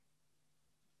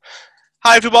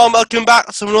Hi everyone, welcome back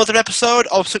to another episode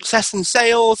of Success in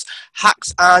Sales,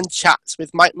 Hacks and Chats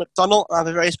with Mike McDonald. I have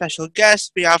a very special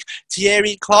guest. We have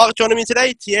Thierry Clarke joining me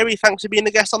today. Thierry, thanks for being a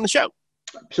guest on the show.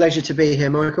 Pleasure to be here,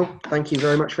 Michael. Thank you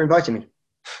very much for inviting me.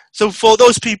 So for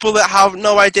those people that have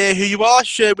no idea who you are,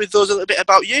 share with us a little bit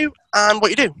about you and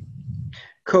what you do.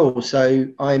 Cool. So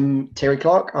I'm Thierry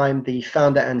Clarke. I'm the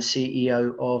founder and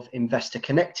CEO of Investor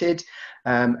Connected.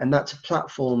 And that's a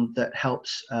platform that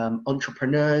helps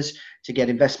entrepreneurs to get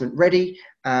investment ready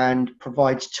and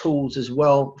provides tools as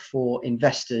well for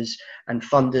investors and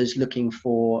funders looking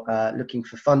for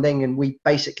funding. And we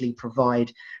basically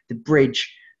provide the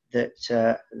bridge that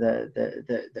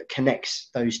connects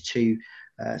those two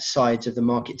sides of the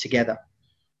market together.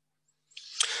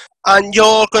 And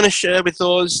you're going to share with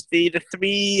us the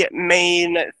three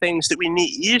main things that we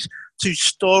need to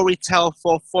storytell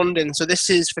for funding. So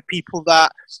this is for people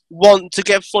that want to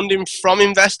get funding from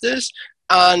investors,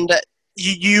 and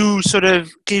you sort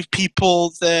of give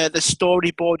people the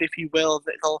storyboard, if you will,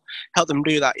 that'll help them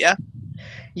do that, yeah?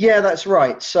 Yeah, that's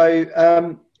right. So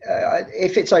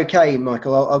if it's okay,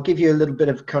 Michael, I'll give you a little bit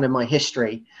of kind of my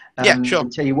history Yeah, sure.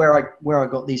 and tell you where I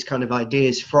got these kind of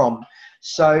ideas from.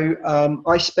 So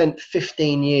I spent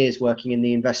 15 years working in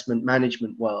the investment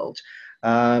management world,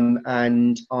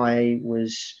 and I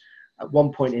was, at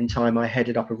one point in time, I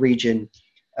headed up a region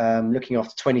looking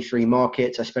after 23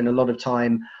 markets. I spent a lot of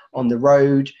time on the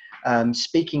road,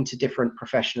 speaking to different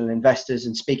professional investors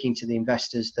and speaking to the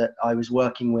investors that I was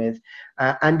working with,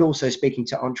 and also speaking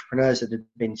to entrepreneurs that had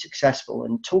been successful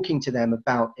and talking to them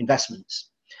about investments.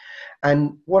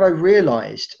 And what I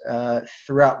realized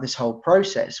throughout this whole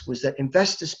process was that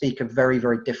investors speak a very,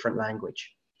 very different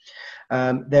language.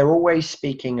 They're always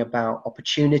speaking about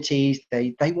opportunities.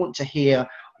 They want to hear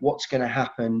what's going to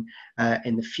happen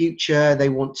in the future. They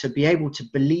want to be able to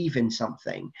believe in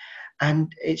something.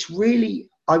 And it's really,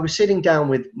 I was sitting down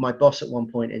with my boss at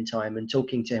one point in time and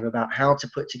talking to him about how to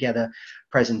put together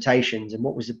presentations and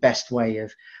what was the best way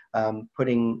of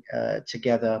putting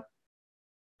together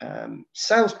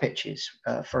sales pitches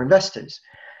for investors.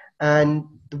 And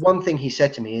the one thing he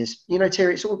said to me is, you know,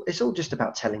 Thierry, it's all just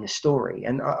about telling a story.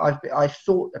 And I've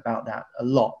thought about that a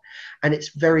lot, and it's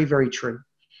very, very true.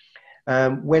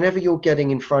 Whenever you're getting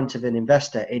in front of an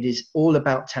investor, it is all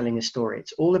about telling a story.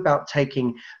 It's all about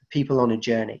taking people on a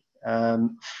journey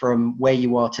from where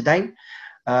you are today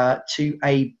to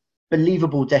a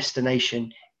believable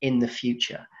destination in the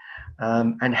future,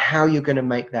 and how you're going to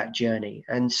make that journey.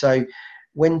 And so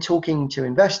when talking to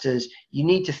investors, you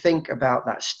need to think about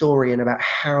that story and about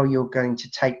how you're going to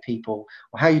take people,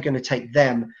 or how you're going to take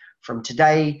them from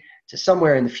today to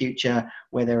somewhere in the future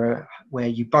where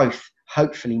you both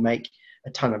hopefully make a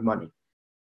ton of money.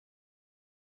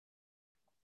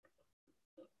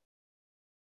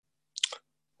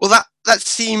 Well, that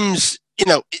seems,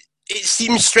 it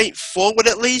seems straightforward,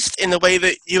 at least in the way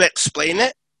that you explain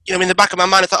it. In the back of my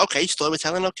mind, I thought, okay,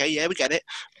 storytelling, okay, yeah, we get it.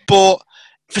 But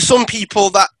for some people,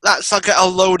 that's like a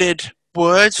loaded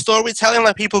word, storytelling.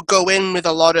 Like, people go in with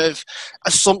a lot of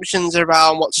assumptions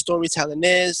around what storytelling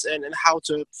is and how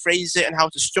to phrase it and how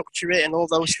to structure it and all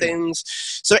those things.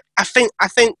 So I think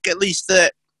at least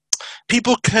that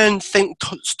people can think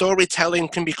storytelling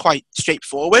can be quite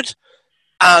straightforward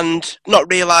and not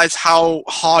realize how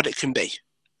hard it can be,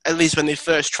 at least when they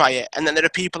first try it. And then there are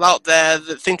people out there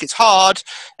that think it's hard,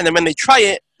 and then when they try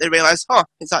it, they realize,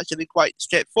 it's actually quite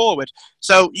straightforward.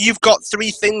 So you've got three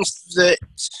things that,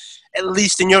 at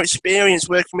least in your experience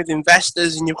working with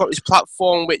investors, and you've got this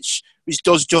platform which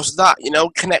does just that,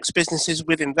 connects businesses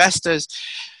with investors.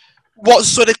 What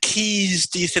sort of keys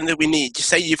do you think that we need? You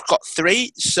say you've got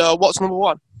three, so what's number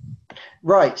one?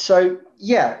 Right. So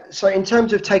in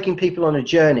terms of taking people on a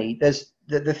journey, there's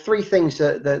the three things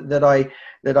that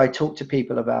I talk to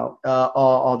people about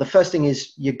are the first thing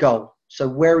is your goal. So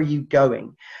where are you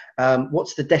going?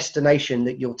 What's the destination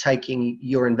that you're taking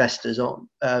your investors on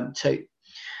to?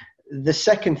 The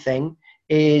second thing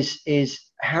is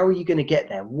how are you going to get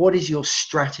there? What is your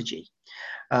strategy?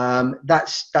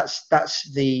 That's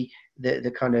the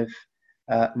kind of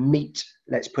meat,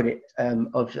 let's put it,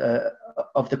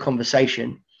 of the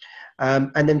conversation.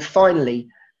 And then finally,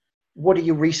 what are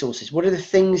your resources? What are the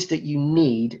things that you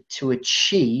need to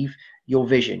achieve your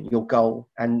vision, your goal,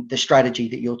 and the strategy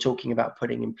that you're talking about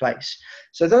putting in place?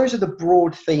 So those are the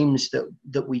broad themes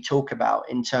that we talk about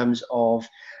in terms of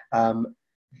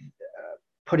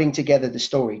putting together the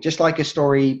story. Just like a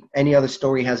story, any other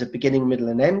story has a beginning, middle,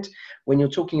 and end. When you're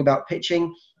talking about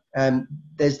pitching,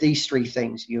 there's these three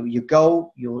things: your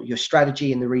goal, your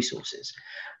strategy, and the resources.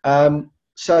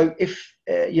 So if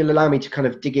you'll allow me to kind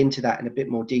of dig into that in a bit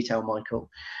more detail, Michael.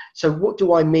 So what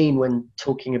do I mean when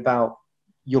talking about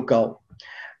your goal?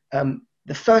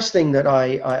 The first thing that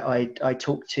I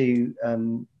talk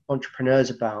to entrepreneurs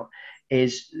about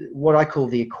is what I call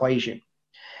the equation.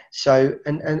 So,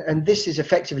 and this is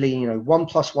effectively, 1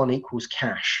 + 1 =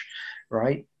 cash,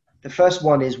 right? The first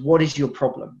one is, what is your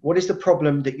problem? What is the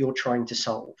problem that you're trying to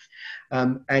solve?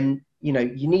 And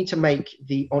you need to make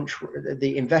the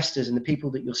investors and the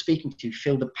people that you're speaking to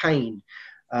feel the pain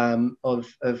of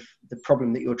the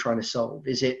problem that you're trying to solve.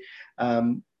 Is it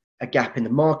a gap in the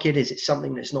market? Is it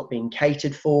something that's not being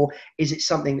catered for? Is it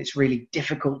something that's really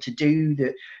difficult to do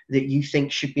that you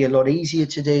think should be a lot easier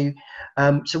to do?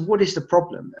 So what is the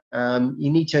problem?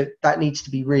 That needs to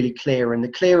be really clear, and the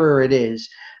clearer it is,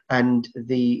 and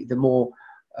the more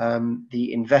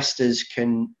the investors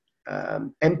can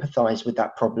empathize with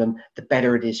that problem, the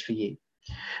better it is for you.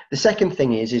 The second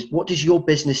thing is what does your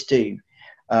business do?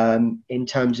 In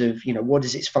terms of, what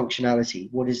is its functionality?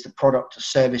 What is the product or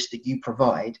service that you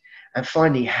provide? And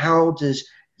finally, how does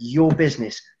your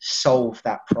business solve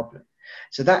that problem?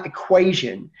 So that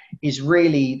equation is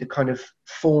really the kind of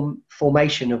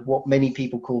formation of what many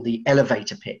people call the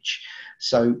elevator pitch.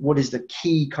 So what is the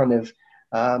key kind of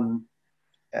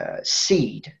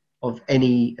seed of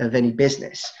any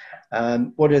business?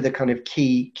 What are the kind of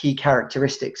key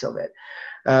characteristics of it?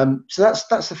 So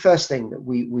that's the first thing that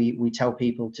we tell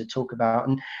people to talk about,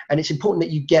 and it's important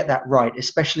that you get that right,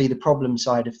 especially the problem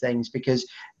side of things, because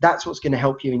that's what's going to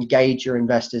help you engage your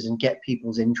investors and get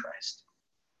people's interest.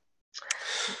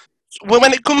 Well,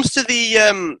 when it comes to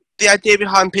the idea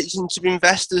behind pitching to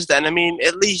investors, then, I mean,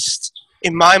 at least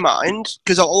in my mind,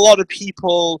 because a lot of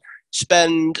people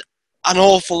spend an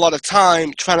awful lot of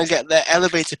time trying to get their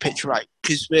elevator pitch right,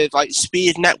 because with like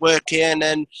speed networking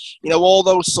and all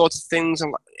those sorts of things,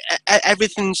 and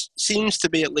everything seems to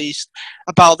be at least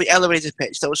about the elevator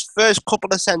pitch. Those first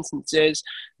couple of sentences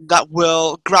that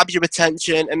will grab your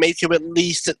attention and make you at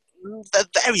least, at the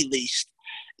very least,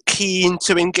 keen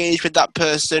to engage with that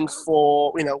person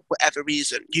for whatever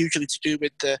reason, usually to do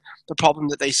with the problem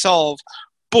that they solve.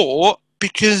 But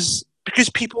because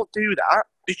people do that,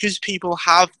 because people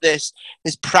have this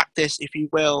practice, if you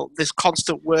will, this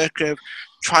constant work of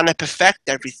trying to perfect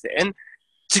everything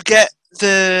to get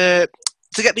the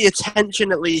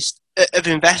attention, at least, of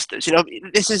investors.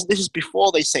 This is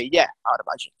before they say yeah, I would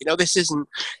imagine.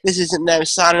 This isn't them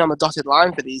signing on the dotted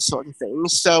line for these sort of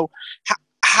things. So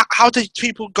how do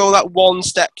people go that one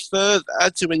step further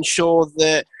to ensure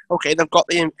that, okay, they've got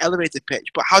the elevator pitch,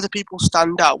 but how do people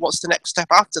stand out? What's the next step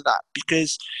after that?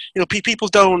 Because people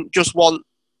don't just want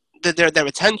their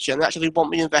attention; they actually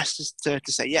want the investors to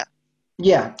say yeah.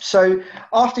 Yeah. So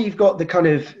after you've got the kind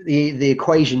of the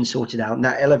equation sorted out and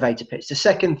that elevator pitch, the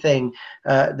second thing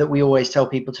that we always tell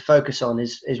people to focus on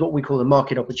is what we call the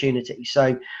market opportunity.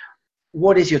 So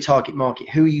what is your target market?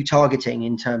 Who are you targeting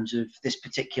in terms of this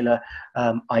particular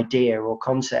idea or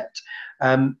concept?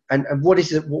 And what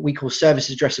is what we call service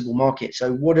addressable market?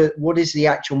 So what is the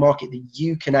actual market that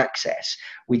you can access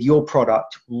with your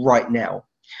product right now?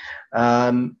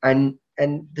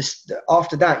 And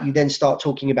after that, you then start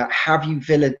talking about, have you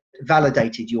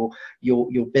validated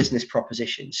your business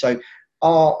proposition? So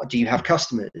do you have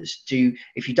customers?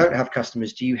 If you don't have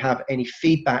customers, do you have any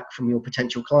feedback from your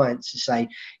potential clients to say,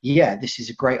 yeah, this is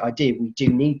a great idea, we do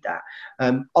need that?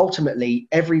 Ultimately,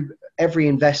 every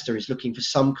investor is looking for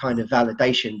some kind of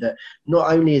validation that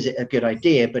not only is it a good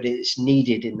idea, but it's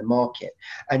needed in the market,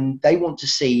 and they want to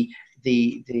see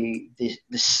the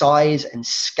size and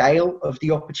scale of the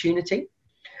opportunity.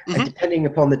 Mm-hmm. And depending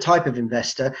upon the type of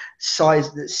investor,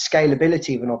 the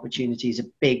scalability of an opportunity is a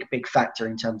big factor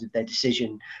in terms of their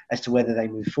decision as to whether they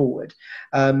move forward.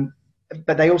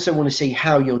 But they also want to see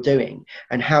how you're doing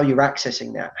and how you're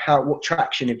accessing that. What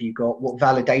traction have you got? What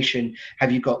validation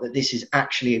have you got that this is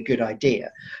actually a good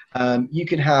idea? You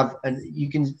can have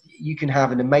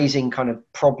an amazing kind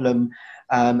of problem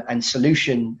and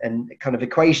solution and kind of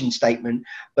equation statement,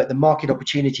 but the market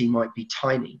opportunity might be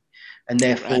tiny. And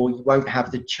therefore, you won't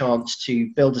have the chance to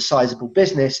build a sizable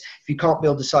business. If you can't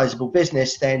build a sizable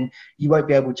business, then you won't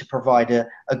be able to provide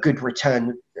a good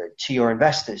return to your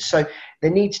investors. So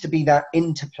there needs to be that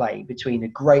interplay between a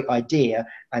great idea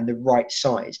and the right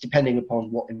size, depending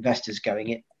upon what investor's going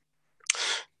in.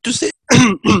 Does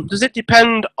it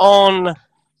depend on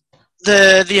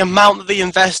the amount that the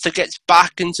investor gets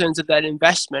back in terms of their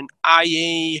investment,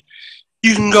 i.e.,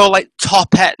 you can go like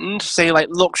top end, say like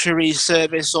luxury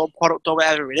service or product or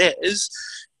whatever it is.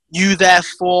 You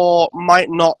therefore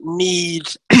might not need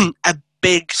a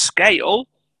big scale,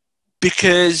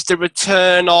 because the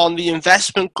return on the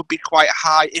investment could be quite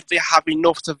high if they have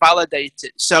enough to validate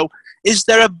it. So is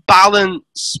there a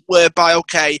balance whereby,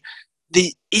 okay,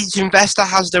 each investor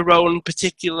has their own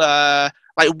particular,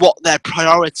 like what their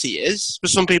priority is? For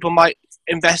some people might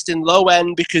invest in low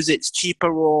end because it's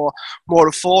cheaper or more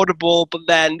affordable, but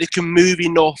then they can move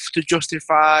enough to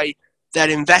justify their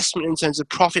investment in terms of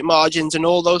profit margins and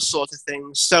all those sorts of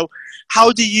things. So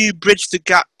how do you bridge the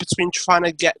gap between trying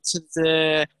to get to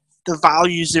the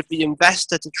values of the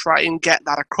investor to try and get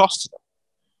that across to them?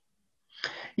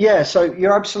 Yeah, so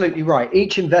you're absolutely right.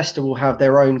 Each investor will have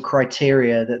their own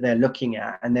criteria that they're looking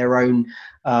at and their own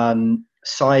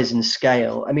size and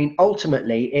scale. I mean,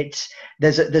 ultimately,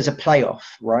 there's a playoff,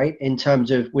 right? In terms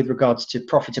of with regards to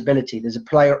profitability, there's a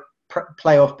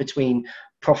playoff between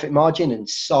profit margin and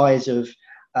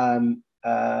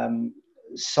um,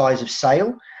 size of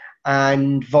sale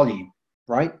and volume,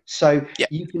 right? So Yeah.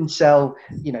 you can sell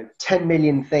 10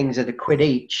 million things at £1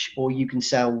 each, or you can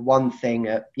sell one thing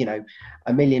at £1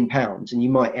 million, and you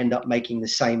might end up making the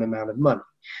same amount of money.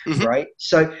 Mm-hmm. Right.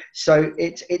 So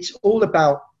it's all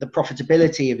about the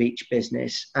profitability of each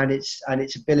business and its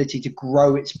ability to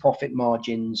grow its profit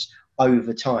margins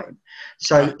over time.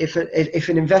 So Right. if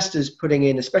an investor's putting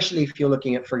in, especially if you're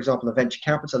looking at, for example, a venture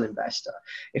capital investor,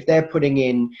 if they're putting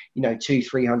in,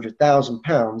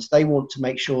 £200,000-300,000, they want to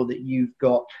make sure that you've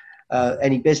got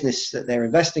any business that they're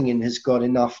investing in has got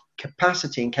enough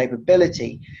capacity and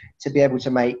capability to be able to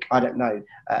make,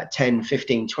 10,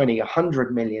 15, 20,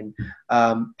 100 million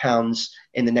pounds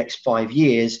in the next 5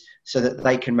 years so that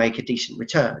they can make a decent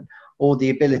return, or the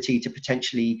ability to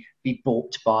potentially be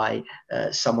bought by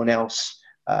someone else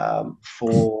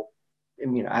for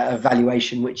a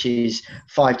valuation which is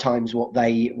 5 times what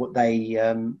they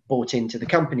bought into the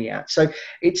company at. So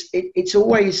it's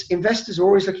always, investors are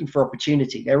always looking for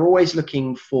opportunity. They're always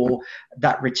looking for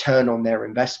that return on their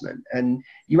investment. And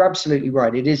you're absolutely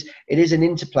right. It is an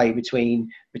interplay between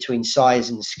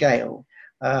size and scale.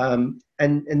 And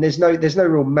there's no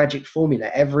real magic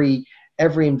formula. Every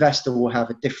investor will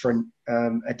have a different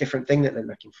thing that they're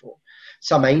looking for.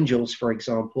 Some angels, for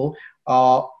example,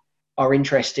 are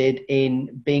interested in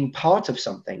being part of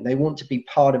something. They want to be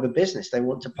part of a business. They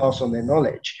want to pass on their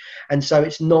knowledge. And so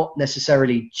it's not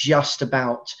necessarily just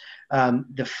about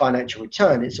the financial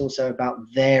return. It's also about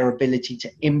their ability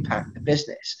to impact the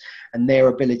business and their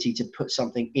ability to put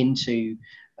something into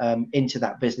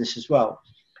that business as well.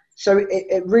 So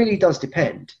it really does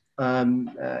depend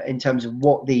in terms of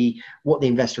what the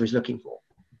investor is looking for.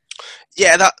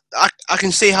 Yeah, that I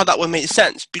can see how that would make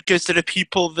sense, because there are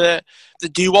people that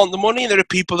do want the money, and there are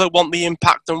people that want the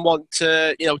impact and want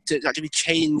to actually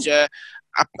change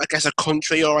I guess a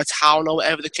country or a town or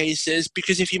whatever the case is.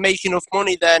 Because if you make enough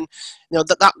money, then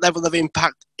that level of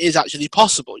impact is actually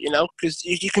possible. Because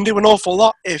you can do an awful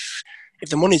lot if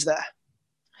the money's there.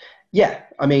 Yeah,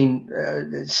 I mean,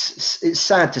 it's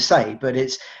sad to say, but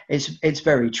it's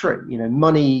very true.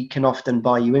 Money can often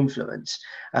buy you influence.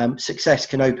 Success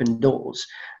can open doors.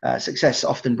 Success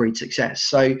often breeds success.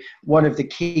 So one of the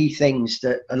key things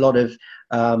that a lot of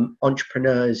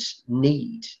entrepreneurs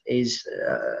need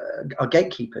are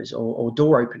gatekeepers or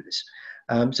door openers.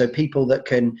 So people that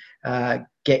can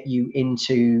get you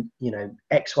into,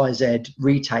 XYZ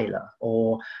retailer,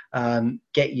 or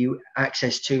get you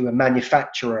access to a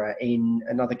manufacturer in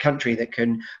another country that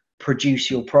can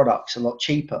produce your products a lot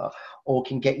cheaper, or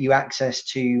can get you access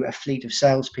to a fleet of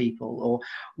salespeople, or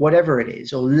whatever it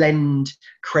is, or lend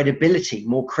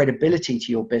more credibility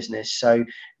to your business, so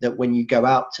that when you go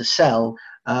out to sell,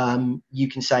 you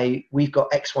can say, we've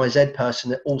got XYZ person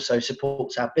that also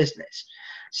supports our business.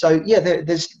 So yeah,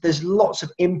 there's lots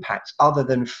of impacts other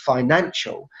than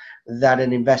financial that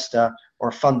an investor or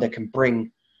a funder can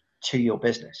bring to your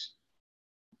business.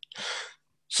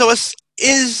 So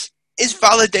is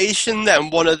validation then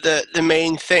one of the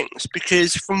main things?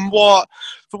 Because from what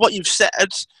you've said,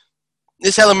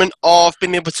 this element of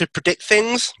being able to predict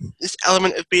things, this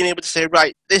element of being able to say,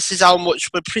 right, this is how much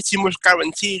we're pretty much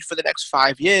guaranteed for the next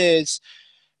 5 years.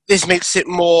 This makes it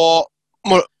more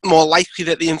likely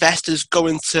that the investor's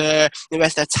going to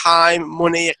invest their time,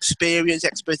 money, experience,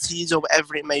 expertise, or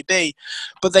whatever it may be.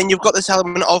 But then you've got this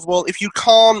element of, well, if you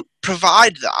can't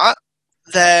provide that,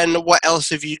 then what else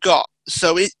have you got?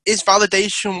 So is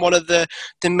validation one of the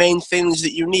main things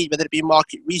that you need, whether it be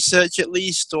market research at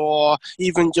least, or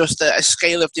even just a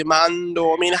scale of demand?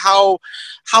 Or, I mean, how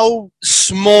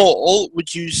small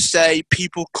would you say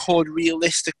people could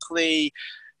realistically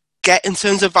get in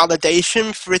terms of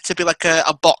validation for it to be like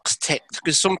a box ticked?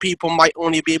 Because some people might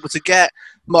only be able to get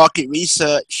market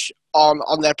research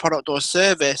on their product or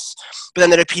service. But then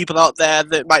there are people out there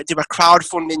that might do a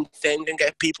crowdfunding thing and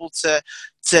get people to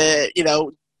to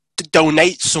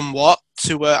donate somewhat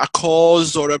to a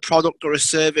cause or a product or a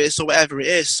service or whatever it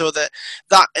is, so that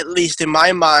at least in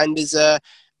my mind is a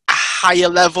higher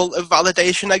level of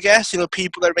validation, I guess.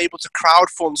 People are able to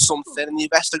crowdfund something and the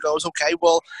investor goes, okay,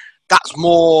 well, that's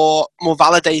more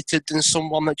validated than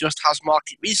someone that just has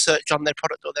market research on their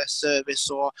product or their service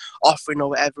or offering or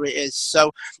whatever it is.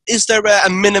 So is there a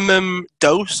minimum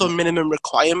dose or minimum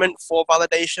requirement for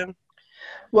validation?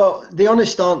 Well, the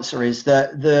honest answer is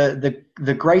that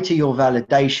the greater your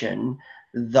validation,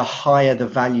 the higher the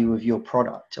value of your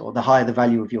product, or the higher the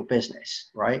value of your business,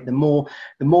 right? The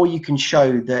more you can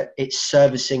show that it's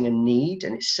servicing a need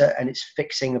and it's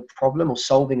fixing a problem or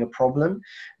solving a problem,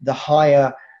 the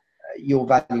higher your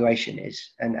valuation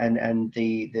is, and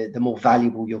the more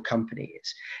valuable your company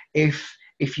is.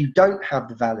 If you don't have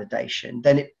the validation,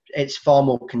 then it's far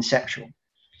more conceptual.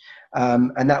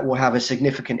 And that will have a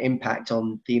significant impact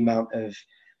on the amount of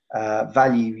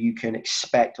value you can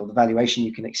expect, or the valuation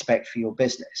you can expect for your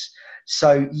business.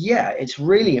 So yeah, it's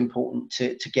really important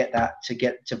to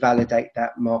validate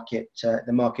that market,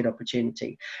 the market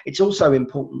opportunity. It's also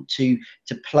important to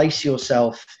place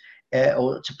yourself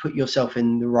or to put yourself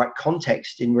in the right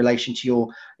context in relation to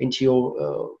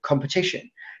your competition.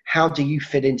 How do you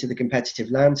fit into the competitive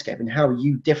landscape, and how are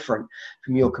you different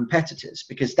from your competitors?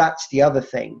 Because that's the other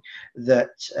thing that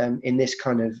in this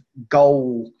kind of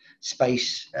goal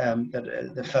space,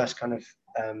 that the first kind of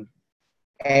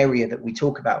area that we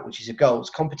talk about, which is a goals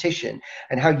competition,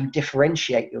 and how you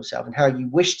differentiate yourself and how you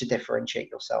wish to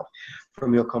differentiate yourself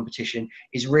from your competition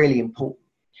is really important.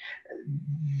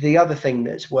 The other thing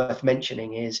that's worth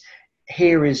mentioning is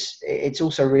it's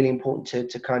also really important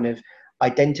to kind of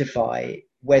identify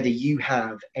whether you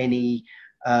have anything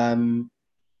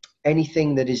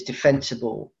that is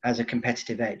defensible as a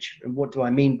competitive edge. And what do I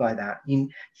mean by that?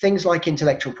 Things like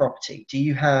intellectual property. Do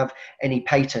you have any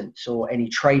patents or any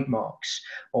trademarks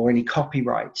or any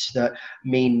copyrights that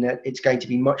mean that it's going to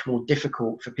be much more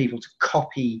difficult for people to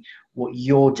copy what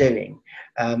you're doing,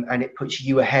 and it puts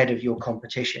you ahead of your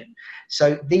competition?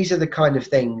 So these are the kind of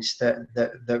things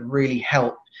that really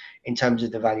help in terms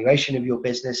of the valuation of your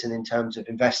business, and in terms of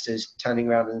investors turning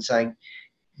around and saying,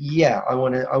 yeah, I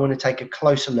want to take a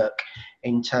closer look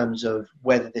in terms of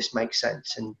whether this makes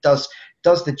sense, and does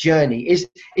the journey, is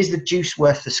the juice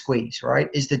worth the squeeze, right?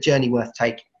 Is the journey worth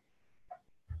taking?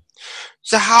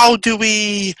 So how do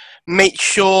we make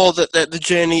sure that the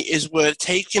journey is worth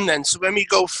taking then? So when we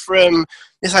go from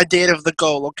this idea of the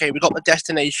goal, okay, we've got the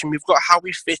destination, we've got how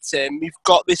we fit in, we've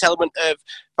got this element of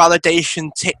validation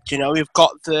ticked, we've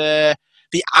got the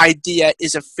idea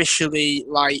is officially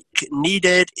like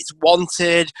needed, it's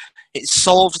wanted, it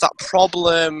solves that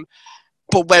problem.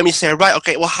 But when we say, right,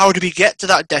 okay, well, how do we get to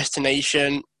that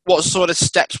destination? What sort of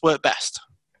steps work best?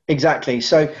 Exactly.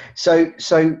 So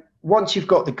once you've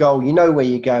got the goal, you know where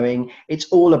you're going. It's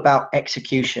all about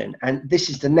execution, and this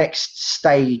is the next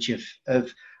stage of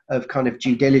kind of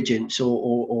due diligence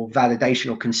or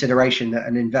validation or consideration that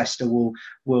an investor will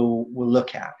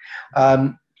look at.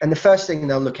 And the first thing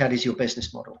they'll look at is your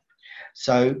business model.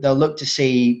 So they'll look to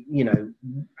see,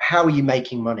 how are you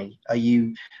making money? Are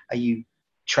you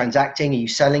transacting? Are you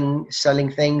selling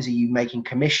things? Are you making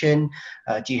commission?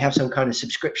 Do you have some kind of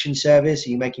subscription service? Are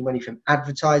you making money from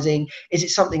advertising? Is it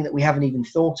something that we haven't even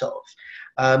thought of?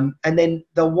 And then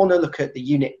they'll want to look at the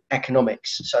unit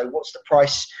economics. So what's the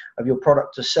price of your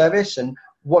product or service, and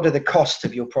what are the costs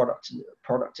of your product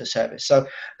or service? So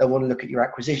they'll want to look at your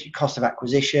cost of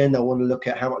acquisition. They'll want to look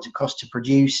at how much it costs to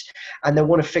produce, and they'll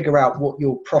want to figure out what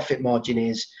your profit margin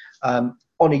is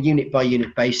on a unit by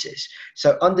unit basis.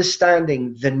 So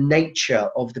understanding the nature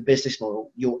of the business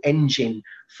model, your engine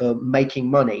for making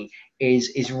money,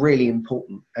 is really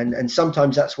important. And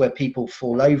sometimes that's where people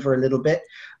fall over a little bit.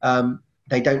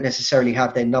 They don't necessarily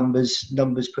have their numbers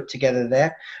put together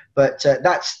there, but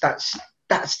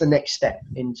that's the next step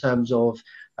in terms of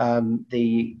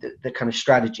the kind of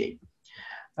strategy.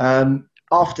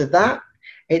 After that,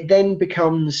 it then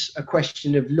becomes a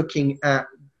question of looking at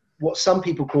what some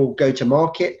people call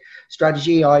go-to-market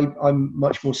strategy. I'm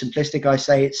much more simplistic. I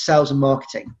say it's sales and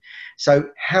marketing. So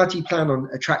how do you plan on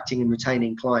attracting and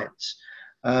retaining clients?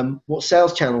 What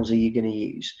sales channels are you going to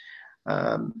use?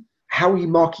 How will you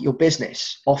market your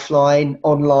business? Offline,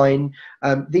 online?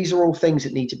 These are all things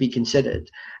that need to be considered.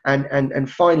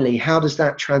 And finally, how does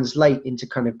that translate into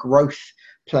kind of growth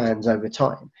plans over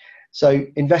time? So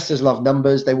investors love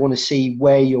numbers. They want to see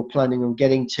where you're planning on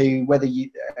getting to,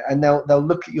 and they'll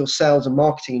look at your sales and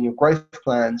marketing and your growth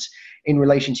plans in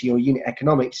relation to your unit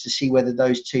economics to see whether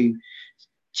those two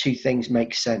two things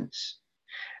make sense.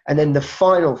 And then the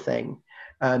final thing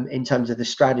in terms of the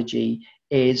strategy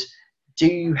is, do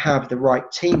you have the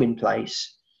right team in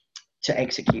place to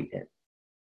execute it?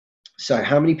 So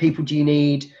how many people do you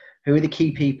need? Who are the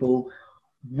key people?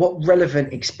 What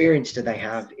relevant experience do they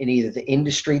have in either the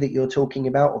industry that you're talking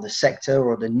about, or the sector,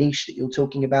 or the niche that you're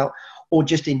talking about, or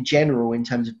just in general in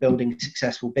terms of building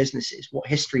successful businesses? What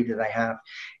history do they have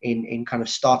in kind of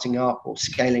starting up or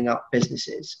scaling up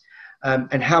businesses?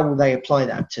 And how will they apply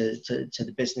that to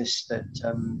the business that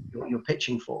you're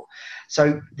pitching for?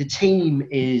 So the team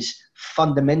is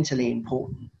fundamentally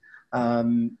important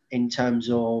in terms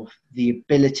of the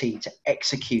ability to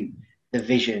execute the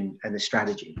vision and the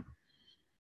strategy.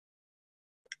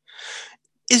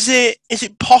 Is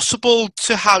it possible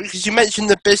to have, because you mentioned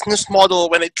the business model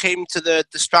when it came to the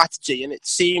strategy, and it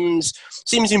seems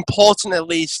important at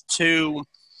least to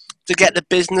get the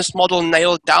business model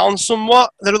nailed down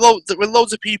somewhat. There are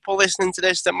loads of people listening to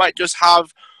this that might just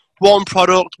have one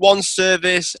product, one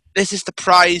service, this is the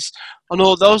price, and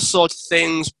all those sorts of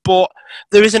things. But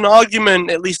there is an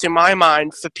argument, at least in my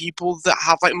mind, for people that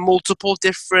have like multiple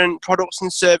different products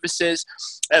and services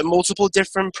at multiple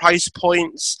different price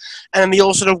points, and then they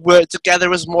all sort of work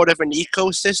together as more of an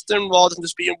ecosystem rather than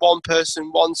just being one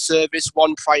person, one service,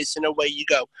 one price, and away you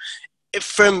go.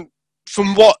 From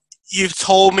what you've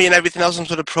told me and everything else, I'm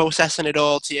sort of processing it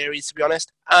all, Thierry, to be honest.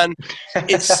 And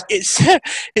it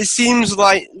seems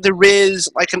like there is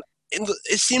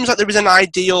an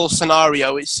ideal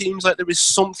scenario. It seems like there is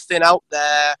something out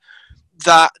there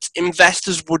that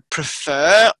investors would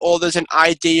prefer, or there's an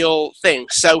ideal thing.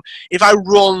 So if I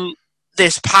run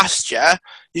this past you,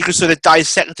 you can sort of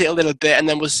dissect it a little bit, and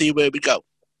then we'll see where we go.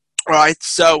 Right,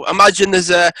 so imagine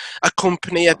there's a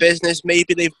company, a business,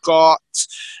 maybe they've got,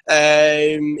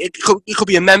 it could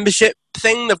be a membership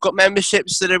thing. They've got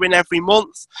memberships that are in every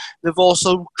month. They've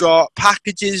also got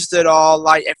packages that are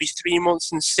like every 3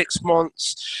 months and 6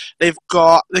 months. They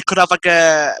could have like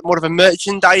a more of a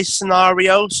merchandise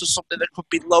scenario, so something that could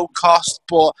be low cost,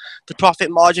 but the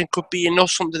profit margin could be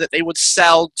enough, something that they would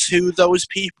sell to those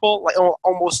people, like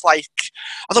almost like,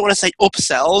 I don't want to say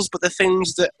upsells, but the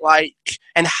things that like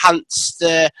enhance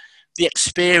the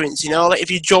experience. You know, like if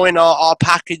you join our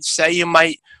package, say, you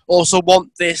might also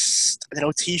want this, I don't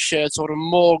know, t-shirt or a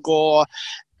mug, or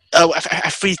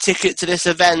a free ticket to this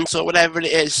event, or whatever it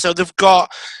is. So they've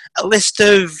got a list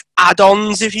of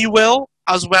add-ons, if you will,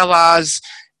 as well as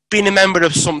being a member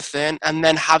of something, and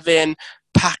then having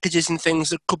packages and things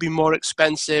that could be more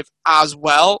expensive as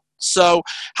well. So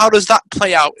how does that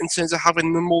play out in terms of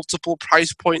having the multiple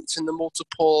price points and the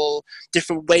multiple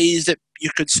different ways that you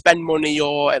could spend money,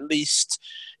 or at least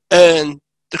earn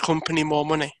the company more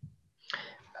money?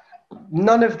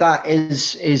 None of that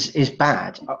is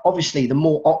bad. Obviously, the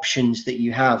more options that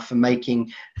you have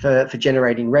for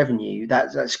generating revenue,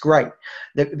 that's great.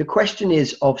 The question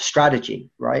is of strategy,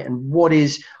 right? And what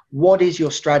is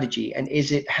your strategy, and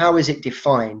how is it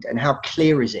defined, and how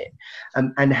clear is it,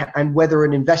 and whether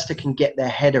an investor can get their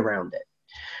head around it.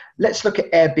 Let's look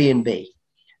at Airbnb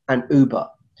and Uber,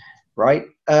 right?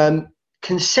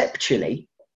 Conceptually,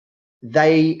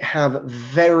 they have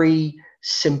very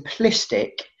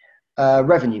simplistic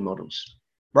revenue models,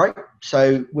 right?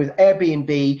 So with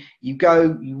Airbnb,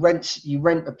 you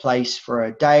rent a place for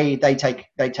a day. They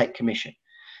take commission.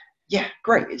 Yeah,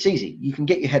 great. It's easy. You can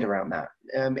get your head around that.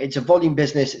 It's a volume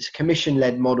business. It's a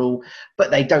commission-led model,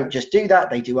 but they don't just do that.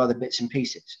 They do other bits and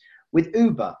pieces. With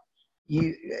Uber,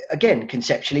 again,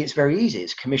 conceptually, it's very easy.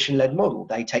 It's a commission-led model.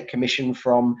 They take commission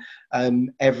from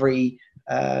every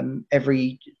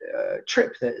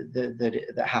trip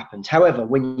that happens. However,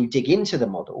 when you dig into the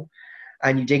model,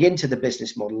 and you dig into the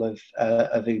business model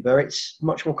of Uber, it's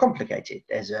much more complicated.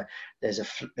 There's a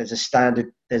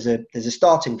standard, there's a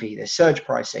starting fee, there's surge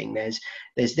pricing, there's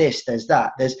this, there's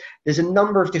that. There's a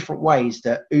number of different ways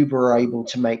that Uber are able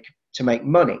to make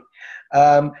money.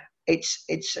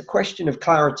 It's a question of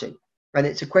clarity, and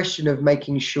it's a question of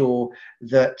making sure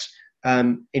that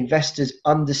investors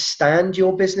understand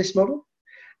your business model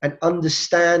and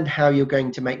understand how you're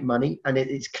going to make money, and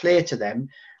it's clear to them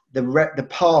the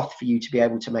path for you to be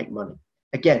able to make money.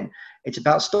 Again, it's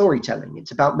about storytelling.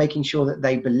 It's about making sure that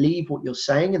they believe what you're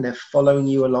saying and they're following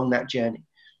you along that journey.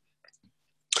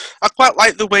 I quite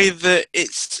like the way that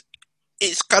it's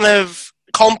kind of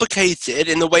complicated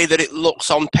in the way that it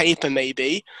looks on paper,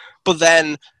 maybe, but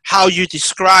then how you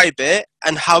describe it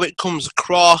and how it comes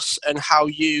across and how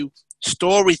you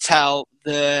storytell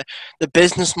the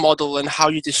business model and how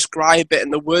you describe it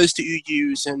and the words that you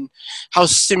use and how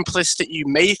simplistic you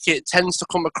make it tends to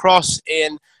come across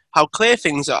in how clear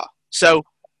things are. So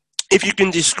if you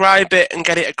can describe it and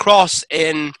get it across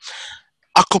in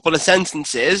a couple of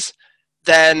sentences,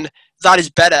 then that is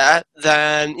better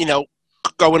than,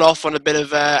 going off on a bit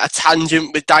of a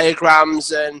tangent with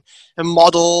diagrams and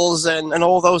models and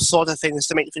all those sort of things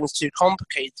to make things too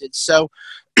complicated. So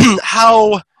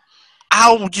how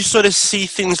would you sort of see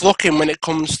things looking when it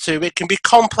comes to, it can be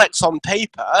complex on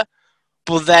paper,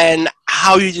 but then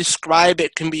how you describe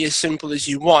it can be as simple as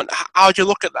you want. How do you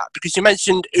look at that? Because you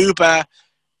mentioned Uber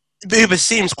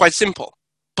seems quite simple,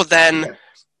 but then Yeah.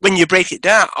 when you break it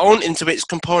down into its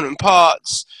component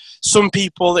parts, some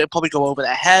people it'll probably go over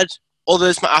their head.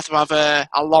 Others might have to have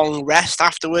a long rest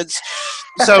afterwards.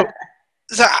 So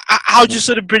how do you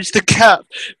sort of bridge the gap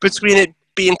between it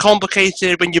being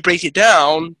complicated when you break it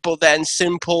down, but then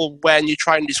simple when you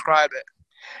try and describe it?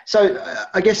 So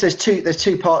I guess there's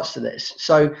two parts to this.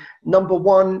 So number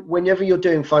one, whenever you're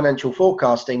doing financial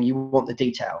forecasting, you want the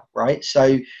detail, right?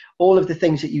 So all of the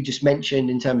things that you just mentioned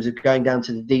in terms of going down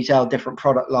to the detail, different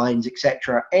product lines,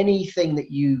 etc. Anything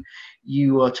that you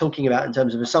are talking about in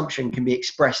terms of assumption can be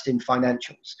expressed in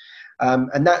financials,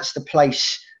 and that's the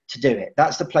place to do it.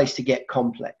 That's the place to get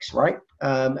complex, right?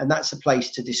 And that's the place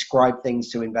to describe things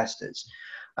to investors.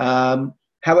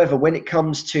 However, when it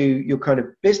comes to your kind of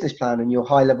business plan and your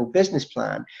high level business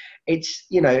plan,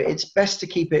 it's best to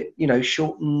keep it,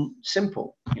 short and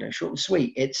simple, short and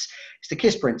sweet. It's the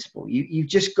KISS principle. You've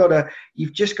just got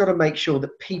to make sure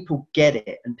that people get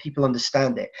it and people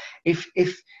understand it.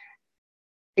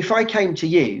 If I came to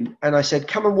you and I said,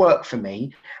 come and work for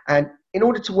me, and in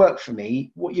order to work for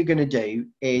me, what you're going to do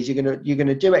is you're going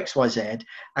to do X, Y, Z,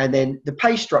 and then the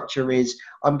pay structure is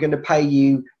I'm going to pay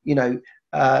you,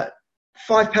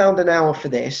 £5 an hour for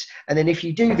this, and then if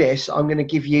you do this, I'm going to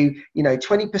give you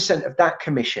 20% of that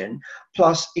commission,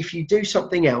 plus if you do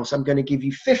something else, I'm going to give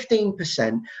you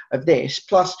 15% of this,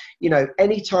 plus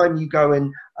anytime you go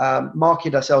and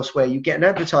market us elsewhere, you get an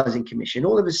advertising commission.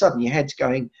 All of a sudden your head's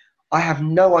going, I have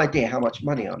no idea how much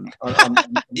money I'm Yeah.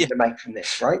 going to make from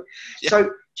this, right? Yeah.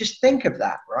 So just think of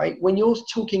that, right? When you're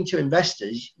talking to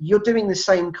investors, you're doing the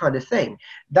same kind of thing.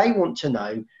 They want to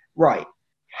know, right,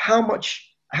 how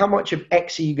much of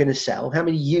X are you going to sell? How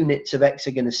many units of X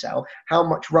are going to sell? How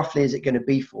much roughly is it going to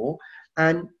be for?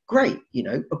 And great,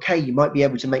 okay, you might be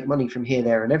able to make money from here,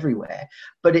 there, and everywhere,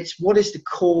 but it's what is the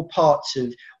core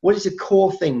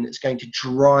thing that's going to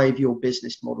drive your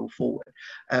business model forward?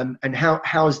 And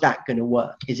how is that going to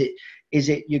work? Is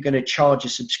it you're going to charge a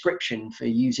subscription for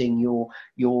using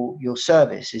your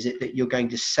service? Is it that you're going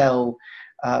to sell?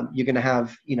 You're going to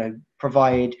have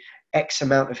provide X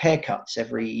amount of haircuts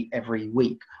every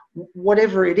week?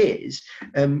 Whatever it is,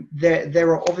 there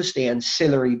are obviously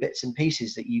ancillary bits and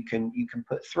pieces that you can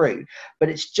put through, but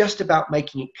it's just about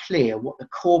making it clear what the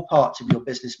core parts of your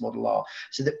business model are,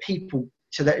 so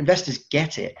that investors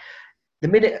get it. The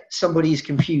minute somebody is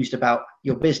confused about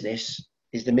your business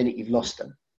is the minute you've lost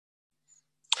them.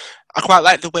 I quite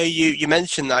like the way you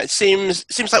mentioned that. It seems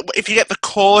like if you get the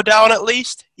core down, at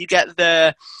least you get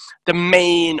the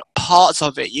main parts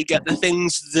of it. You get the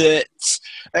things that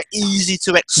are easy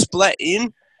to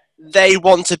explain. They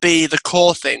want to be the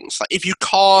core things. Like if you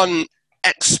can't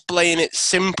explain it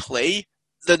simply,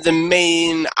 the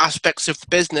main aspects of the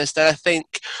business, then I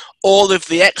think all of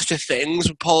the extra things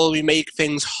would probably make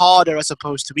things harder as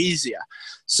opposed to easier.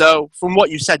 So from what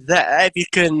you said there, if you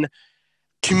can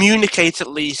communicate at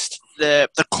least the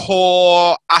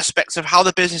core aspects of how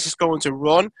the business is going to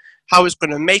run, how it's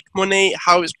going to make money,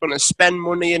 how it's going to spend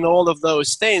money, and all of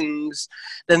those things,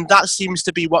 then that seems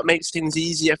to be what makes things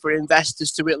easier for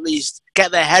investors to at least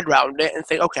get their head around it and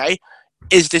think, okay,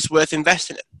 is this worth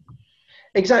investing in?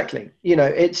 Exactly.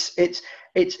 It's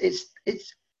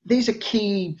these are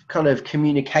key kind of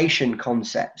communication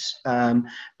concepts,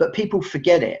 but people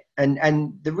forget it.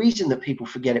 And the reason that people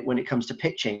forget it when it comes to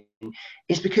pitching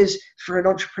is because for an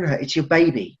entrepreneur, it's your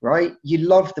baby, right? You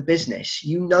love the business,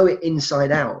 you know it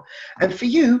inside out. And for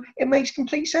you, it makes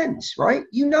complete sense, right?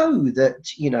 You know that,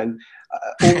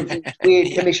 all of these weird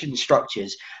Yeah. commission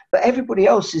structures, but everybody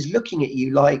else is looking at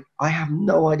you like, I have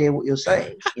no idea what you're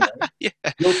saying. Yeah.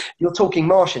 You're talking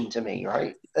Martian to me,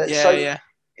 right? Yeah, yeah.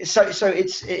 So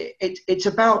it's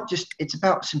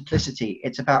about simplicity.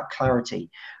 It's about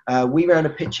clarity. We ran a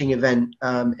pitching event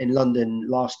in London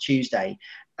last Tuesday,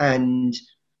 and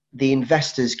the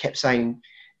investors kept saying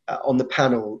on the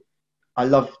panel, I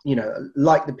love,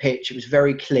 like the pitch. It was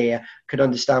very clear, could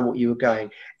understand what you were going.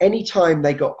 Anytime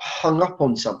they got hung up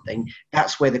on something,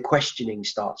 that's where the questioning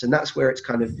starts. And that's where it's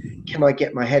kind of, can I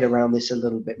get my head around this a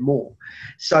little bit more?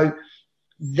 So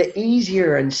the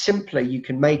easier and simpler you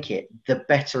can make it, the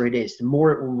better it is, the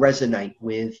more it will resonate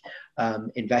with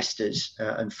investors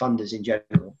and funders in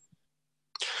general.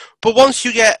 But once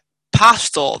you get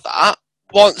past all that,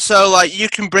 so like you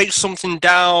can break something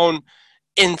down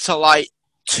into like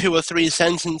 2 or 3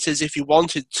 sentences if you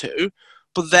wanted to,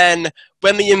 but then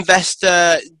when the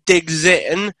investor digs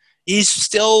in, he's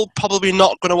still probably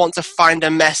not going to want to find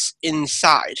a mess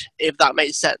inside, if that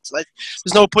makes sense. Like,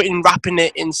 there's no point in wrapping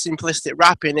it in simplistic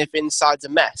wrapping if inside's a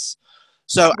mess.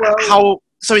 So Well,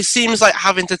 so it seems like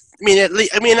having to.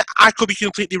 I could be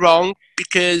completely wrong,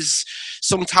 because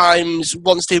sometimes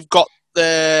once they've got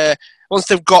the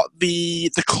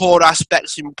core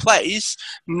aspects in place,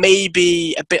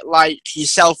 maybe a bit like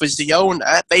yourself as the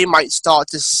owner, they might start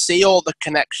to see all the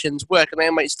connections work, and they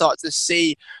might start to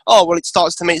see, oh, well, it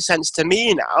starts to make sense to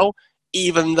me now,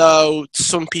 even though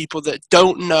some people that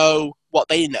don't know what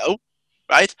they know,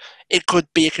 right, it could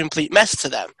be a complete mess to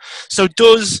them. So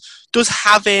does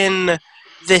having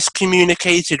this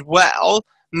communicated well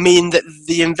mean that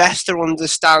the investor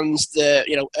understands the,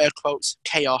 air quotes,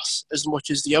 chaos as much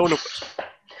as the owner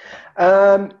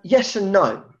would? Yes and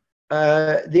no.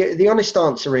 The honest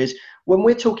answer is, when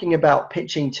we're talking about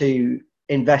pitching to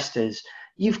investors,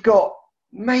 you've got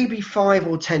maybe 5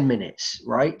 or 10 minutes,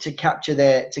 right, to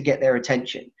get their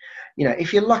attention.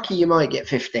 If you're lucky, you might get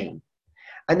 15.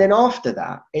 And then after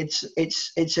that, it's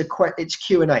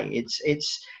Q&A.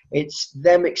 It's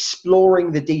them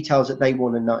exploring the details that they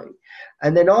want to know.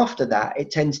 And then after that,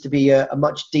 it tends to be a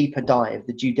much deeper dive,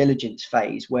 the due diligence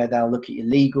phase, where they'll look at your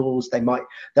legals.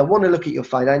 They'll want to look at your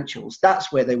financials.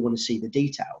 That's where they want to see the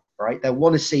detail, right? They'll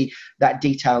want to see that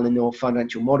detail in your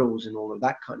financial models and all of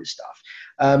that kind of stuff.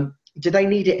 Do they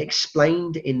need it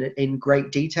explained in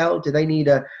great detail? Do they need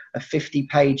a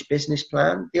 50-page business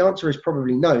plan? The answer is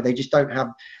probably no. They just don't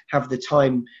have the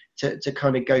time to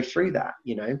kind of go through that.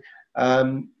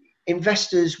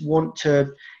 Investors want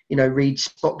to read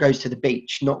Spot Goes to the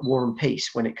Beach, not War and Peace,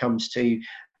 when it comes to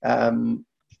an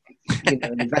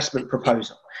investment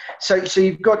proposal. So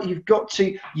you've got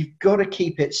to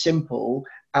keep it simple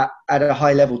at a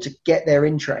high level to get their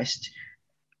interest,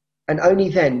 and only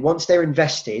then, once they're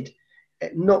invested,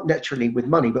 not naturally with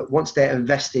money, but once they're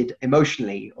invested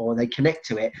emotionally or they connect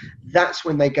to it, that's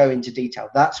when they go into detail.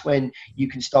 That's when you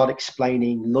can start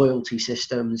explaining loyalty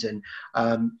systems and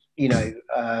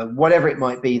whatever it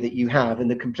might be that you have,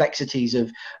 and the complexities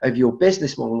of your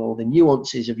business model, or the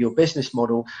nuances of your business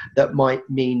model that might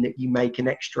mean that you make an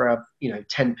extra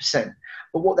 10%.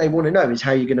 But what they want to know is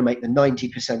how you're going to make the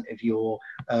 90% of your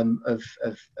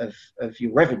of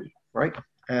your revenue, right?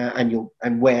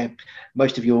 And where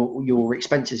most of your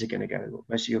expenses are going to go,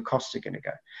 most of your costs are going to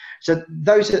go. So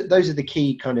those are the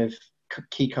key kind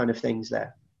of things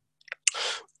there.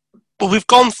 Well, we've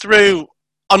gone through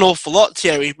an awful lot,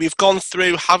 Thierry. We've gone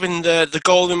through having the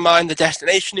goal in mind, the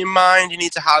destination in mind. You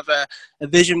need to have a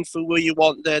vision for where you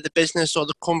want the business or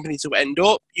the company to end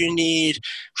up. You need,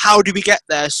 how do we get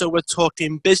there? So we're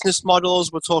talking business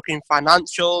models, we're talking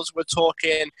financials, we're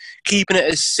talking keeping it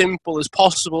as simple as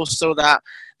possible so that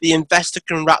the investor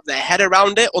can wrap their head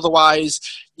around it. Otherwise,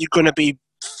 you're going to be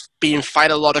being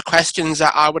fired a lot of questions,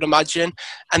 that I would imagine.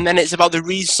 And then it's about the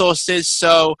resources,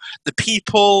 so the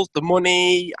people, the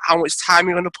money, how much time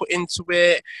you're going to put into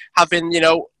it, having,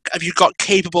 have you got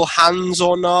capable hands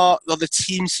or not? Or the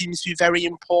team seems to be very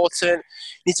important.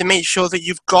 You need to make sure that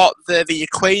you've got the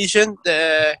equation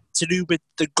to do with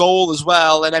the goal as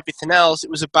well, and everything else. It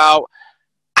was about,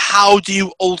 how do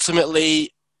you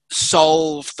ultimately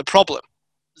solve the problem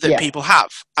that people have,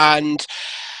 and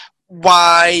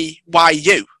why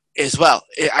you as well.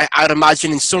 I'd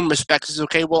imagine in some respects is,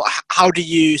 okay, well, how do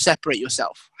you separate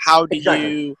yourself? How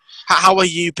are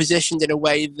you positioned in a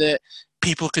way that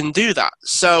people can do that?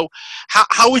 So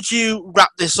how would you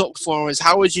wrap this up for us?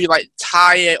 How would you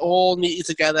tie it all neatly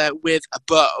together with a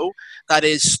bow that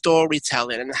is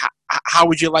storytelling, and how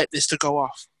would you like this to go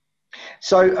off?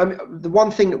 So the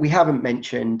one thing that we haven't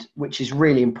mentioned, which is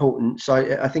really important, so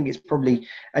I think it's probably,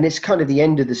 and it's kind of the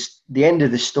end of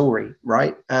the story,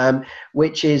 right?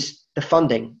 Which is the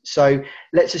funding. So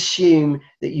let's assume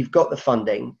that you've got the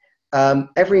funding.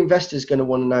 Every investor is going to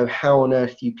want to know how on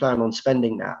earth you plan on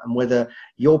spending that, and whether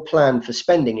your plan for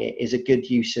spending it is a good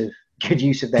use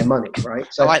of their money,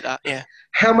 right? So I like that, yeah.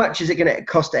 How much is it going to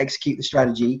cost to execute the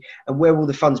strategy, and where will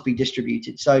the funds be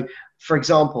distributed? So, for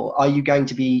example, are you going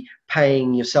to be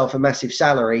paying yourself a massive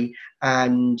salary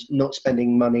and not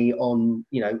spending money on,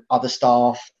 other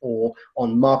staff or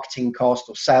on marketing costs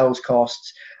or sales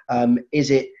costs?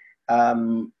 Is it, are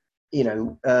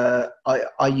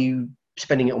you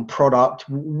spending it on product?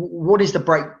 What is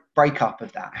the breakup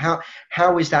of that?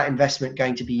 How is that investment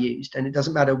going to be used? And it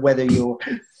doesn't matter whether you're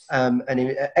an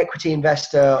equity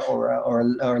investor or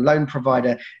a loan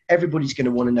provider. Everybody's going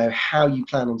to want to know how you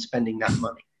plan on spending that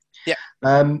money. Yeah.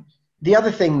 The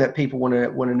other thing that people want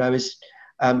to know is,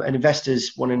 and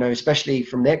investors want to know, especially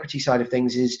from the equity side of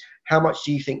things, is how much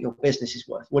do you think your business is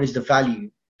worth? What is the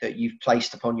value that you've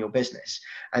placed upon your business?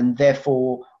 And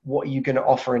therefore, what are you going to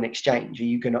offer in exchange? Are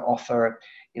you going to offer,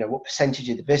 what percentage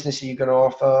of the business are you going to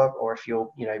offer? Or if you're,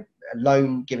 a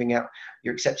loan giving out,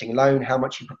 you're accepting a loan, how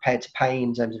much you're prepared to pay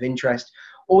in terms of interest?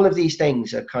 All of these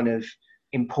things are kind of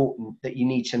important that you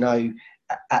need to know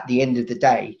at the end of the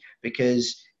day,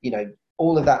 because,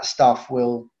 all of that stuff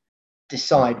will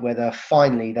decide whether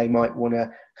finally they might want to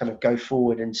kind of go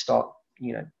forward and start,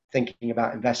 thinking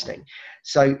about investing.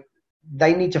 So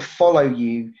they need to follow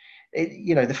you.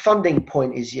 The funding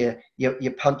point is your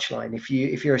punchline. If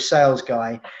you're a sales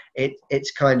guy,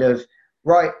 it's kind of,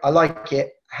 right, I like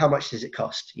it. How much does it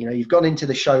cost? You've gone into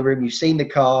the showroom, you've seen the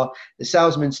car, the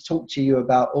salesman's talked to you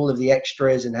about all of the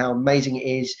extras and how amazing it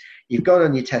is. You've gone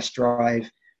on your test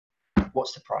drive.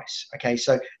 What's the price? Okay,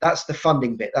 so that's the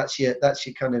funding bit. That's your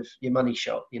kind of your money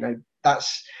shot.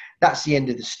 That's the end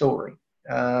of the story.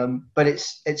 But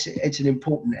it's an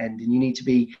important end, and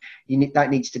that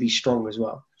needs to be strong as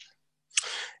well.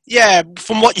 Yeah,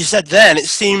 from what you said then, it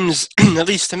seems, at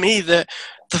least to me, that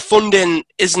the funding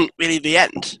isn't really the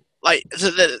end. Like,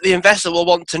 the investor will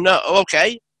want to know,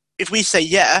 okay, if we say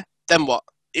yeah, then what?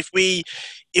 If we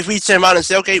turn around and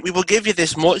say, okay, we will give you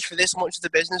this much for this much of the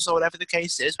business, or whatever the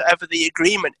case is, whatever the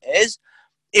agreement is,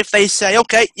 if they say,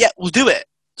 okay, yeah, we'll do it.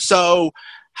 So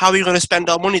how are you going to spend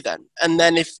our money then? And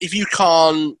then if you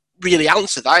can't really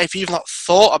answer that, if you've not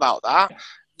thought about that,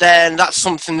 then that's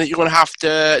something that you're going to have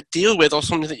to deal with, or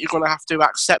something that you're going to have to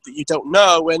accept that you don't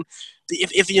know. And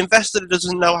if the investor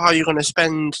doesn't know how you're going to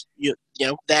spend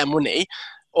their money,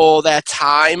 or their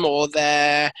time, or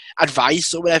their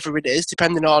advice, or whatever it is,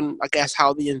 depending on, I guess,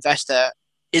 how the investor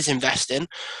is investing,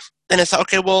 then it's like,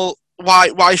 okay, well,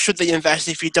 why should they invest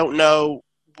if you don't know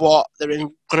what they're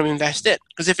going to invest in?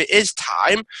 Because if it is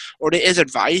time, or it is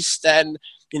advice, then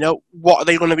what are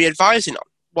they going to be advising on?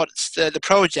 What's the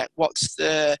project? What's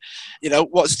the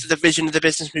vision of the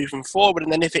business moving forward?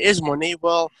 And then if it is money,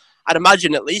 well, I'd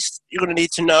imagine at least you're going to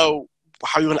need to know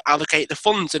how you're going to allocate the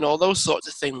funds and all those sorts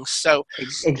of things. So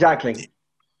exactly.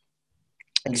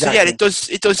 So yeah, it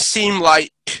does seem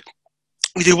like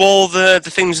we do all the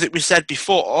things that we said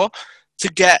before to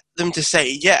get them to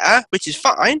say yeah, which is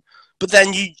fine. But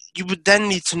then you would then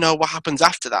need to know what happens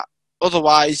after that.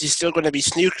 Otherwise, you're still going to be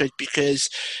snookered, because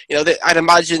I'd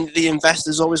imagine the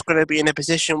investor's always going to be in a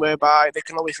position whereby they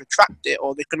can always retract it,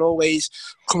 or they can always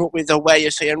come up with a way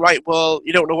of saying, right, well,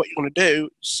 you don't know what you're going to do,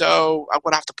 so I'm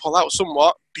going to have to pull out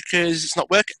somewhat because it's not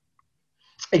working.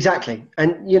 Exactly,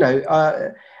 and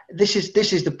this is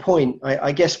the point.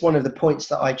 I guess one of the points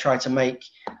that I try to make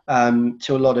to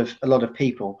a lot of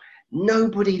people.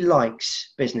 Nobody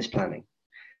likes business planning.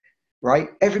 Right?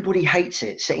 Everybody hates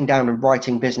it, sitting down and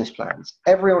writing business plans.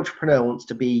 Every entrepreneur wants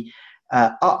to be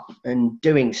up and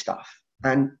doing stuff,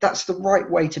 and that's the right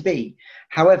way to be.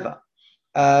 However,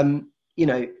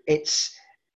 it's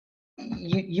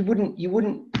you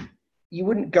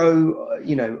wouldn't go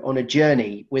on a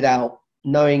journey without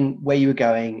knowing where you were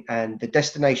going and the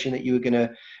destination that you were going to,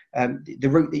 the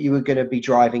route that you were going to be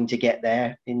driving to get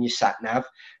there in your sat nav.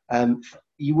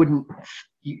 You wouldn't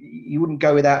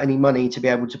go without any money to be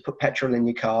able to put petrol in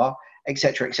your car,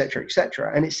 etc., etc.,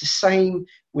 etc. And it's the same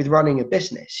with running a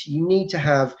business. You need to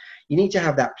have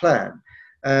that plan,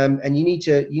 and you need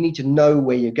to know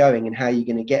where you're going and how you're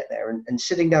going to get there. And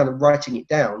sitting down and writing it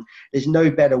down, there's no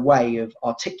better way of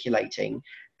articulating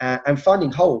and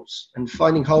finding holes in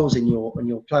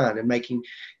your plan, and making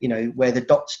where the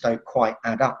dots don't quite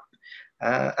add up.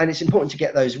 And it's important to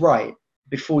get those right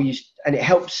before you, and it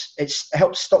helps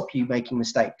stop you making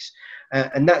mistakes.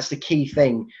 And that's the key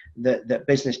thing that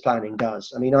business planning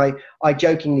does. I mean, I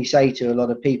jokingly say to a lot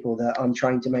of people that I'm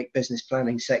trying to make business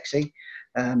planning sexy.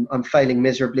 I'm failing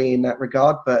miserably in that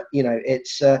regard, but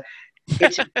it's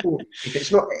important.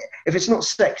 If it's not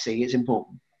sexy, it's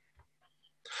important.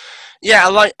 Yeah,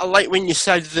 I like when you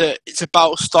said that it's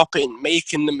about stopping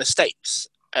making the mistakes.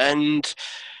 And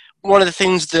one of the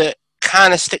things that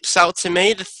kind of sticks out to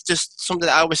me, just something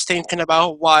that I was thinking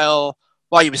about while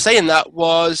you were saying that,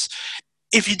 was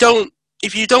if you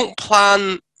don't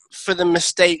plan for the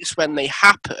mistakes when they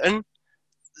happen,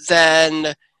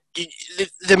 then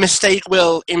the mistake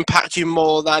will impact you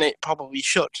more than it probably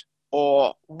should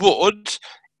or would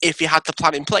if you had the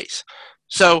plan in place.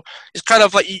 So it's kind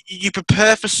of like you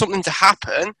prepare for something to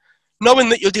happen, knowing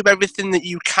that you'll do everything that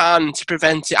you can to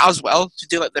prevent it as well, to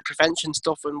do like the prevention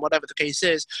stuff and whatever the case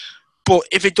is. But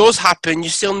if it does happen, you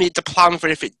still need to plan for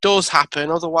if it does happen.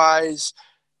 Otherwise,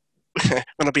 going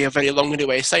to be a very long-winded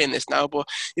way of saying this now, but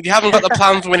if you haven't got the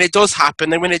plan for when it does happen,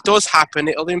 then when it does happen,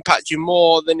 it'll impact you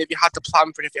more than if you had to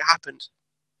plan for it if it happened.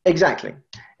 Exactly.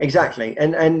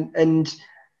 And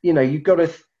you've got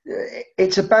to.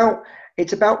 It's about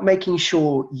making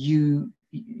sure you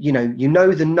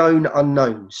know the known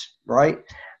unknowns, right?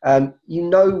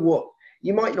 What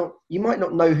you might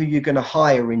not know who you're going to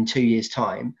hire in 2 years'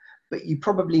 time, but you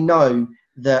probably know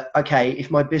that, okay, if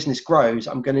my business grows,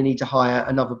 I'm going to need to hire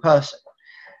another person.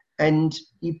 And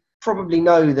you probably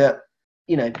know that,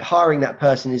 hiring that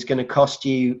person is going to cost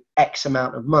you X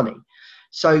amount of money.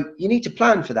 So you need to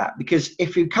plan for that, because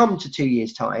if you come to 2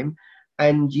 years' time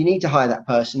and you need to hire that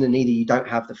person and either you don't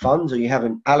have the funds or you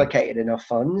haven't allocated enough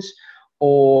funds,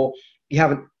 or you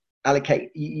haven't allocated,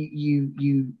 you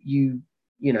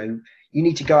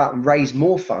need to go out and raise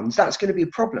more funds, that's going to be a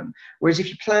problem. Whereas if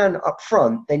you plan up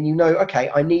front, then okay,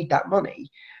 I need that money.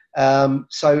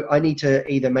 So I need to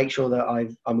either make sure that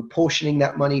I'm apportioning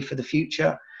that money for the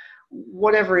future,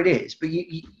 whatever it is. But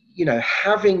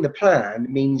having the plan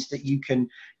means that you can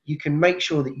make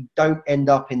sure that you don't end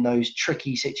up in those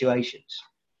tricky situations.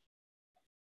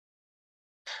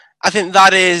 I think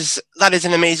that is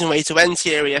an amazing way to end,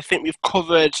 Thierry. I think we've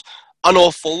covered an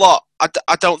awful lot.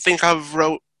 I don't think I've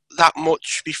wrote that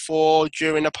much before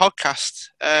during a podcast.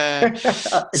 Is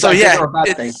So that yeah, good or a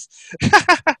bad thing?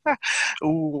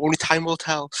 Ooh, only time will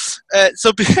tell.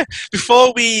 So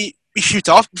before we shoot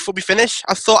off, before we finish,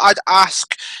 I thought I'd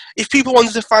ask if people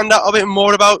wanted to find out a bit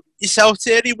more about yourself,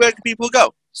 Thierry, where can people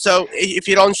go? So if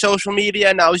you're on social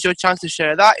media, now is your chance to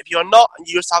share that. If you're not and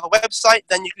you just have a website,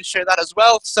 then you can share that as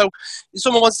well. So if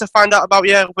someone wants to find out about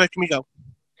you, where can we go?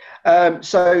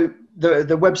 So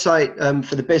the website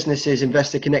for the business is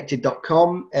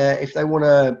investorconnected.com. If they want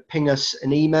to ping us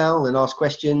an email and ask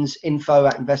questions,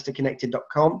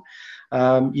 info@investorconnected.com.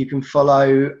 You can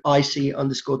follow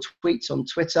IC_tweets on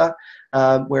Twitter.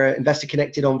 We're Investor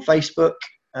Connected on Facebook.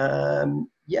 And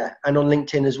on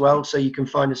LinkedIn as well. So you can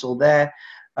find us all there.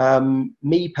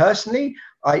 Me personally,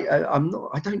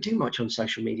 I don't do much on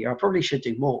social media. I probably should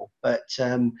do more, but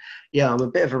I'm a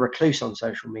bit of a recluse on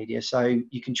social media. So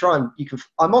you can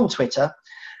I'm on Twitter.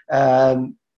 I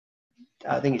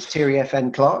think it's Thierry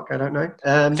FN Clarke. I don't know.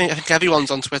 I think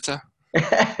everyone's on Twitter.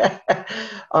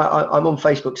 I'm on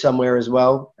Facebook somewhere as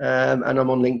well, and I'm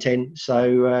on LinkedIn.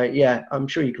 So I'm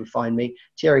sure you can find me.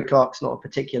 Thierry Clarke's not a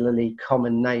particularly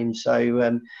common name,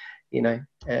 so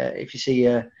if you see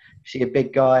a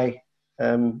big guy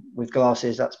with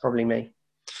glasses, that's probably me.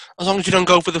 As long as you don't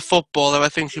go for the footballer, I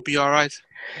think you'll be all right.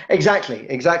 Exactly.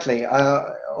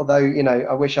 Although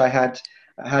I wish I had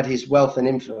his wealth and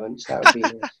influence. That would be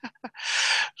nice.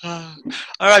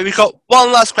 All right, we've got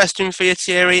one last question for you,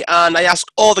 Thierry, and I ask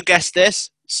all the guests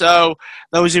this, so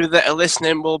those of you that are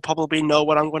listening will probably know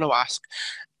what I'm going to ask.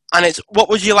 And it's, what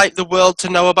would you like the world to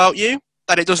know about you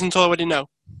that it doesn't already know?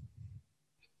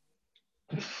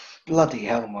 Bloody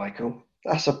hell, Michael.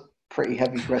 That's a pretty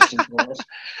heavy question for us.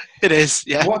 It is,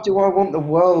 yeah. What do I want the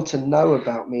world to know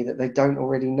about me that they don't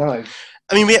already know?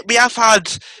 I mean, we have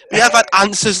had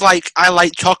answers like I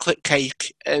like chocolate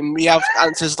cake, and we have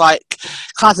answers like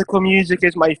classical music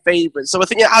is my favourite. So I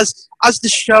think as the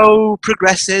show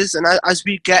progresses and as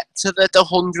we get to the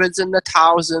hundreds and the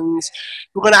thousands,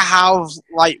 we're going to have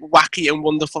like wacky and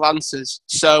wonderful answers.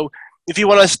 So if you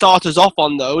want to start us off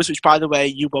on those, which by the way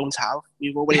you won't have,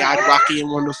 we've already had wacky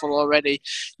and wonderful already,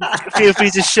 feel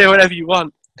free to share whatever you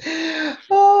want.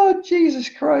 Oh, Jesus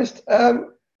Christ.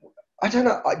 I don't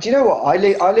know. Do you know what?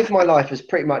 I live my life as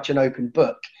pretty much an open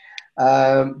book.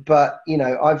 But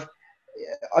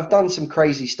I've done some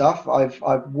crazy stuff. I've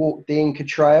walked the Inca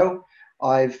Trail.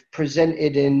 I've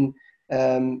presented in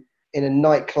a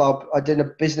nightclub. I did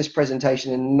a business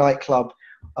presentation in a nightclub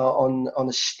on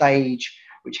a stage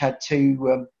which had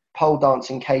two pole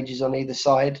dancing cages on either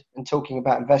side and talking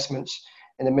about investments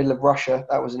in the middle of Russia.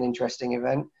 That was an interesting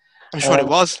event. I'm sure it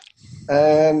was.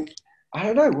 I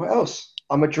don't know what else.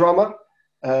 I'm a drummer.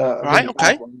 Right,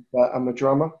 okay. But I'm a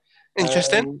drummer.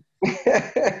 Interesting.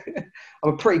 I'm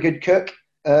a pretty good cook.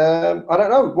 I don't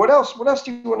know. What else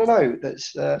do you want to know?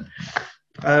 That's. But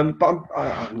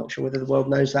I'm not sure whether the world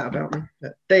knows that about me.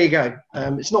 But there you go.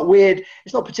 It's not weird.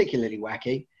 It's not particularly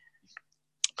wacky.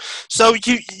 So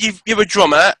you're a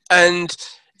drummer, and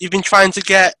you've been trying to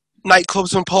get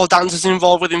nightclubs and pole dancers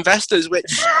involved with investors,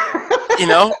 which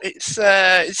it's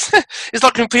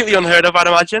not completely unheard of, I'd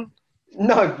imagine.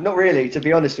 No, not really. To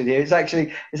be honest with you, it's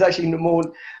actually more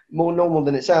normal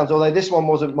than it sounds. Although this one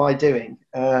wasn't my doing.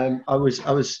 I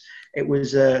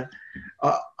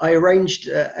arranged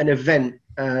an event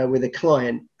with a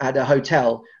client at a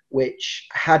hotel which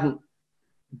hadn't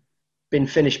been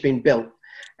finished being built,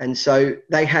 and so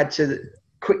they had to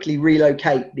quickly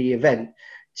relocate the event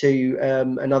to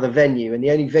another venue, and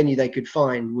the only venue they could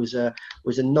find was a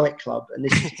nightclub, and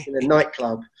this particular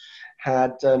nightclub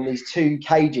had these two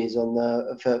cages on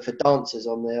the for dancers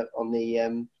on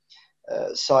the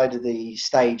side of the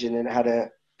stage, and then it had a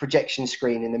projection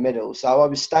screen in the middle. So I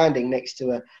was standing next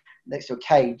to a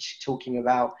cage talking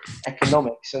about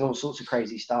economics and all sorts of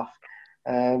crazy stuff.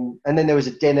 And then there was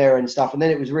a dinner and stuff, and then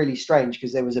it was really strange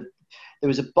because there was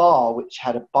a bar which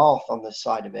had a bath on the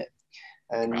side of it.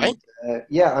 And Right.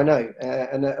 yeah, I know.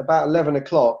 And at about 11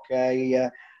 o'clock,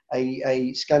 a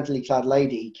scantily clad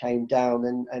lady came down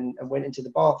and went into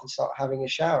the bath and started having a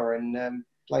shower and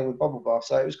playing with bubble bath.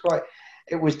 So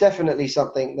it was definitely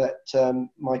something that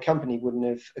my company wouldn't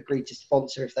have agreed to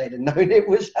sponsor if they'd have known it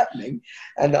was happening,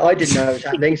 and I didn't know it was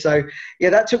happening. So yeah,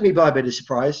 that took me by a bit of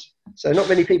surprise. So not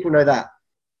many people know that.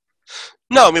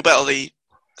 No, I mean, well,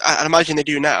 I imagine they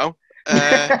do now.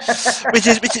 Which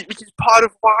is part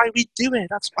of why we do it.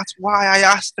 That's why I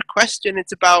asked the question.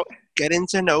 It's about getting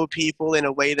to know people in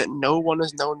a way that no one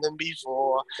has known them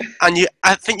before. And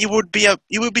I think you would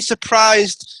be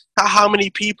surprised at how many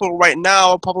people right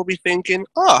now are probably thinking,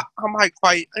 "Oh, I might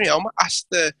ask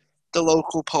the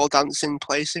local pole dancing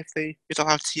place if they'll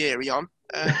have Thierry on."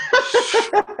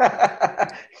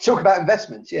 Talk about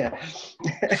investments, yeah.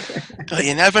 But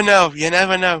you never know. You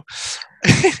never know.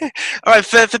 All right,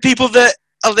 for people that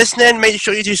are listening, make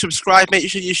sure you do subscribe. Make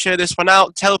sure you share this one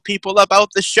out. Tell people about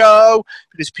the show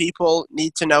because people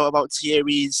need to know about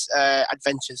Thierry's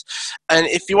adventures. And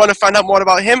if you want to find out more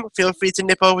about him, feel free to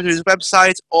nip over to his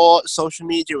website or social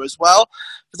media as well.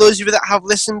 For those of you that have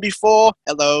listened before,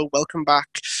 hello, welcome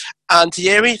back. And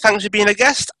Thierry, thanks for being a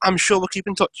guest. I'm sure we'll keep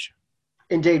in touch.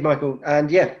 Indeed, Michael. And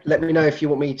yeah, let me know if you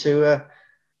want me to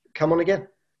come on again.